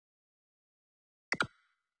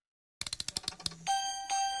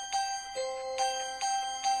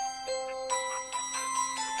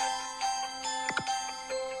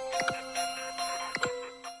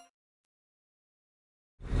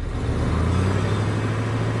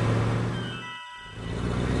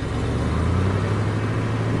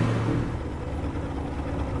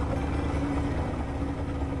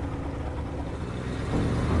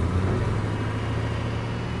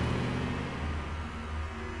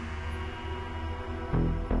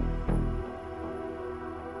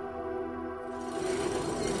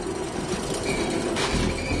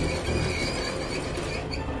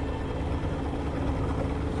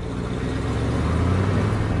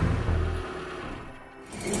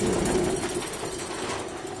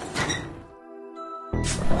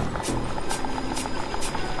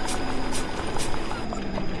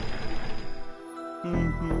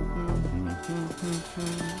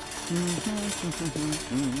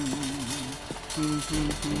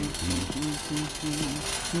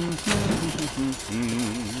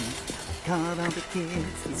Caught all the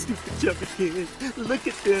kids, the stupid chubby kids. Look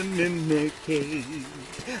at them in their cage.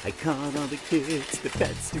 I caught all the kids, the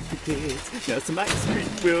fat stupid kids. Now some ice cream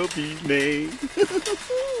will be made.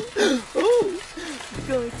 Oh, we're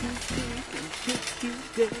going to squeak and kids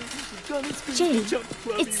today. We're gonna squeak Jay, and jump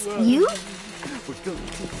it's one. you? We're going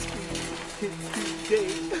to squeak and kids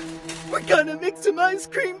today. We're gonna make some ice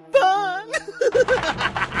cream fun.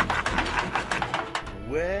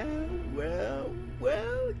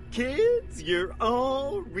 Well, kids, you're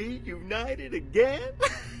all reunited again.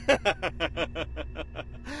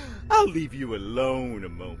 I'll leave you alone a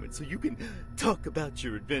moment so you can talk about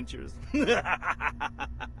your adventures.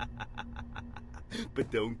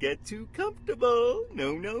 But don't get too comfortable.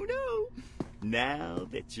 No. Now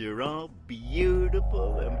that you're all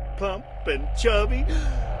beautiful and plump and chubby,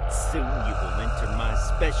 soon you will enter my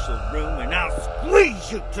special room and I'll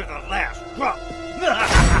squeeze you to the last drop.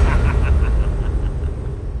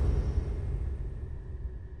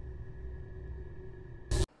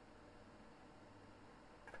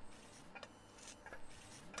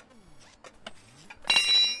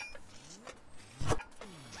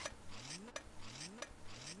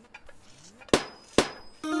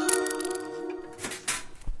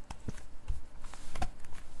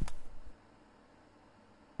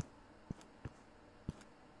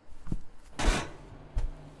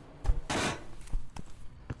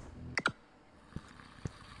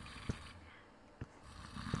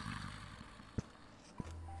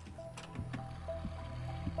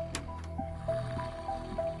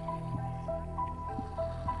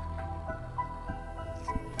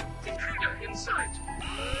 In sight.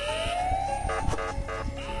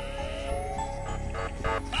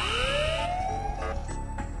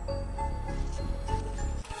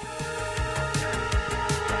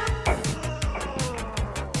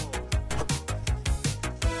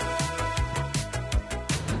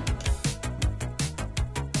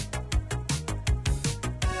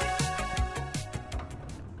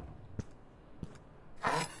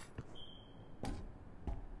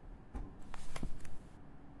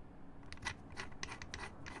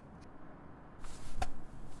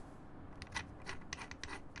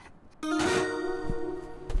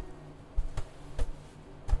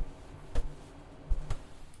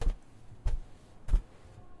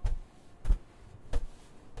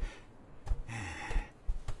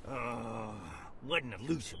 What an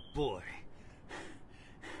elusive boy.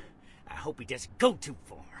 I hope he doesn't go too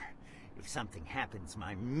far. If something happens,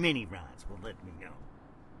 my mini rods will let me know.